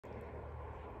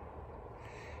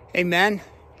Hey men,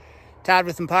 Todd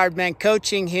with Empowered Men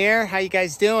Coaching here. How you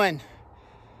guys doing?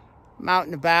 I'm out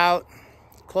and about,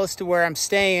 close to where I'm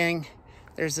staying.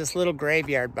 There's this little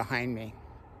graveyard behind me,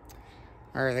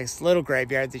 or this little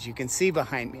graveyard that you can see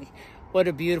behind me. What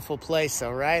a beautiful place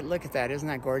though, right? Look at that, isn't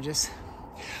that gorgeous?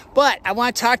 But I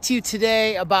want to talk to you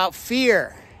today about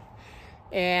fear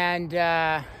and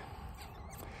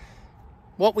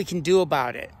what we can do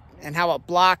about it, and how it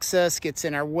blocks us, gets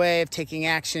in our way of taking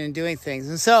action and doing things.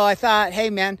 And so I thought, hey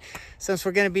man, since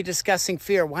we're going to be discussing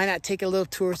fear, why not take a little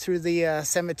tour through the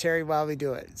cemetery while we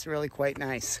do it? It's really quite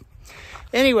nice.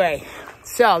 Anyway,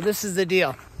 so this is the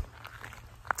deal.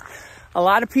 A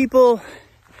lot of people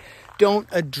don't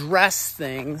address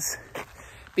things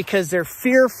because they're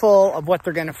fearful of what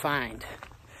they're going to find.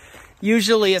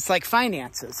 Usually it's like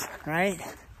finances, right?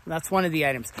 That's one of the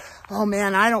items. Oh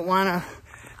man, I don't want to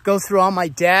go through all my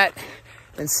debt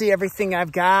and see everything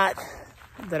I've got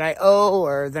that I owe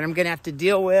or that I'm going to have to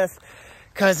deal with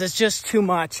because it's just too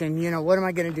much. And, you know, what am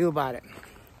I going to do about it?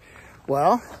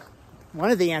 Well, one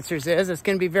of the answers is it's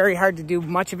going to be very hard to do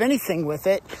much of anything with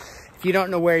it if you don't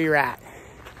know where you're at.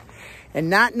 And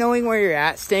not knowing where you're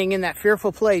at, staying in that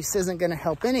fearful place isn't going to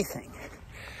help anything.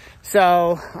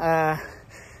 So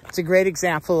it's a great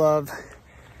example of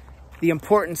the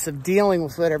importance of dealing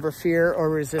with whatever fear or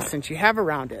resistance you have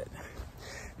around it.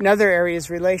 Another area is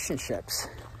relationships.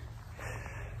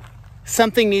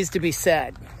 Something needs to be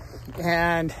said.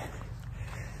 And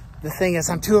the thing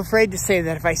is, I'm too afraid to say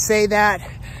that. If I say that,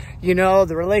 you know,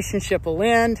 the relationship will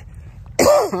end.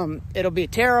 It'll be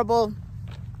terrible,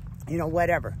 you know,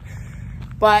 whatever.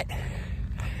 But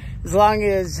as long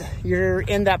as you're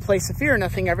in that place of fear,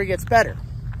 nothing ever gets better.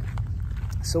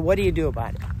 So what do you do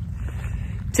about it?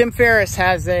 Tim Ferriss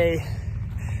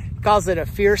calls it a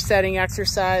fear setting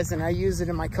exercise, and I use it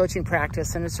in my coaching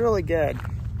practice, and it's really good.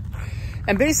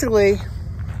 And basically,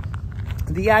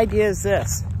 the idea is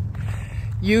this.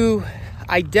 You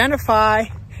identify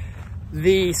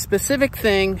the specific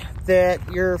thing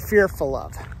that you're fearful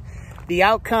of, the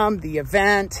outcome, the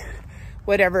event,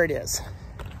 whatever it is.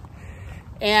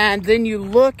 And then you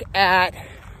look at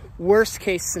worst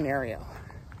case scenario.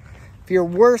 If your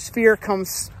worst fear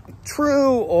comes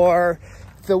true, or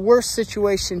the worst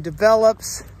situation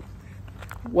develops,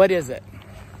 what is it?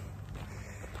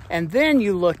 And then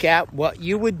you look at what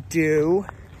you would do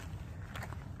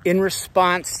in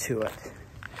response to it.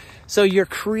 So you're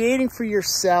creating for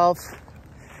yourself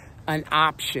an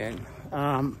option,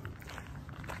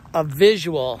 a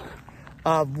visual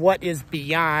of what is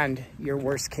beyond your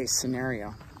worst case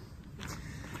scenario.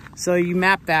 So you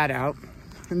map that out.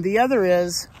 And the other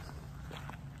is,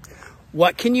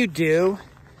 what can you do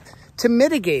to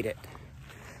mitigate it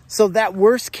so that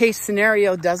worst case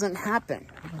scenario doesn't happen?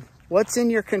 What's in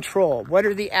your control? What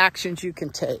are the actions you can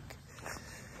take?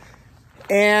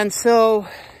 And so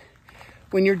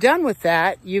when you're done with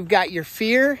that, you've got your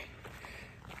fear,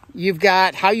 you've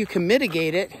got how you can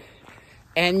mitigate it,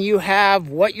 and you have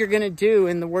what you're going to do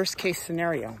in the worst case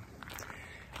scenario.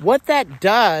 What that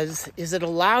does is it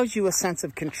allows you a sense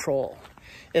of control.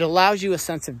 It allows you a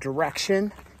sense of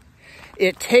direction.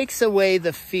 It takes away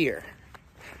the fear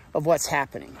of what's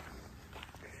happening,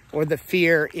 or the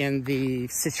fear in the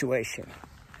situation.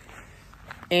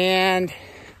 And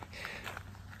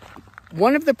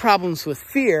one of the problems with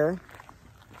fear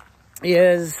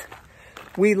is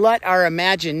we let our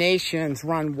imaginations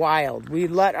run wild. We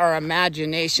let our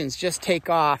imaginations just take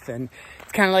off, and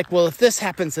it's kind of like, well, if this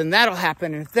happens, then that'll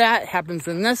happen, and if that happens,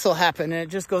 then this will happen, and it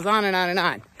just goes on and on and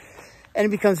on. And it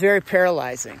becomes very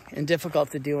paralyzing and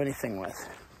difficult to do anything with.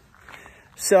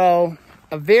 So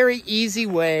a very easy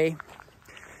way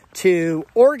to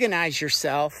organize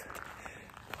yourself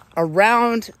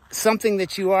around something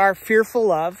that you are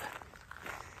fearful of,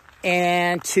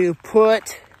 and to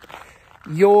put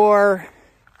your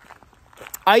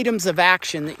items of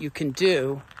action that you can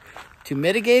do to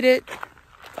mitigate it,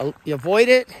 avoid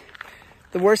it,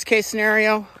 the worst case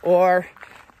scenario, or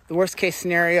the worst case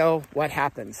scenario, what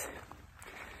happens.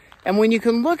 And when you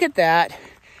can look at that,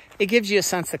 it gives you a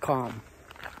sense of calm.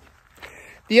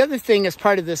 The other thing as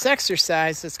part of this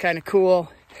exercise that's kind of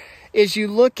cool is you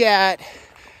look at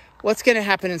what's going to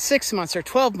happen in 6 months or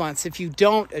 12 months if you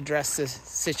don't address this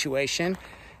situation,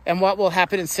 and what will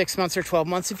happen in 6 months or 12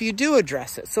 months if you do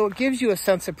address it. So it gives you a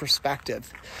sense of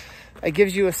perspective. It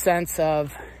gives you a sense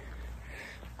of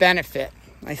benefit,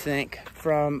 I think,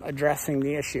 from addressing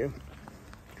the issue.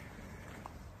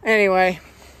 Anyway,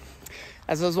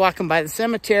 as I was walking by the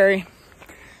cemetery,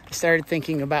 I started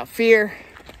thinking about fear.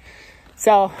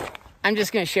 So I'm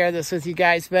just going to share this with you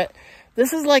guys, but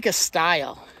this is like a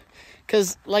style.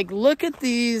 Because, like, look at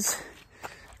these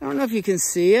I don't know if you can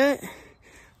see it,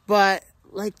 but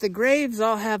like the graves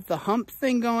all have the hump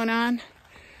thing going on.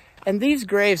 And these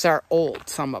graves are old,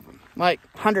 some of them, like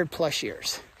 100+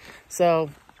 years. So,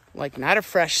 like, not a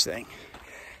fresh thing.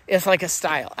 It's like a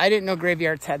style. I didn't know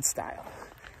graveyards had style,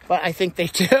 but I think they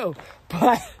do.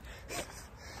 But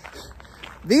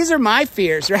these are my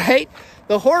fears, right?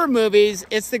 The horror movies,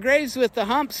 it's the graves with the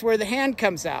humps where the hand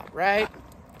comes out, right?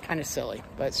 Kind of silly,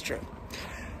 but it's true.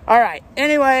 All right,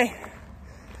 anyway,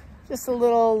 just a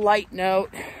little light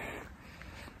note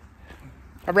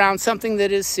around something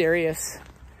that is serious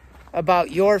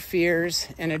about your fears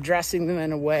and addressing them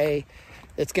in a way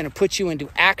that's going to put you into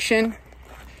action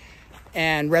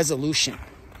and resolution.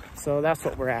 So that's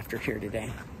what we're after here today.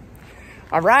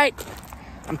 All right.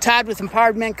 I'm Todd with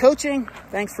Empowered Men Coaching.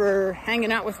 Thanks for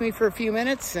hanging out with me for a few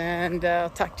minutes, and I'll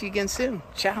talk to you again soon.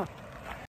 Ciao.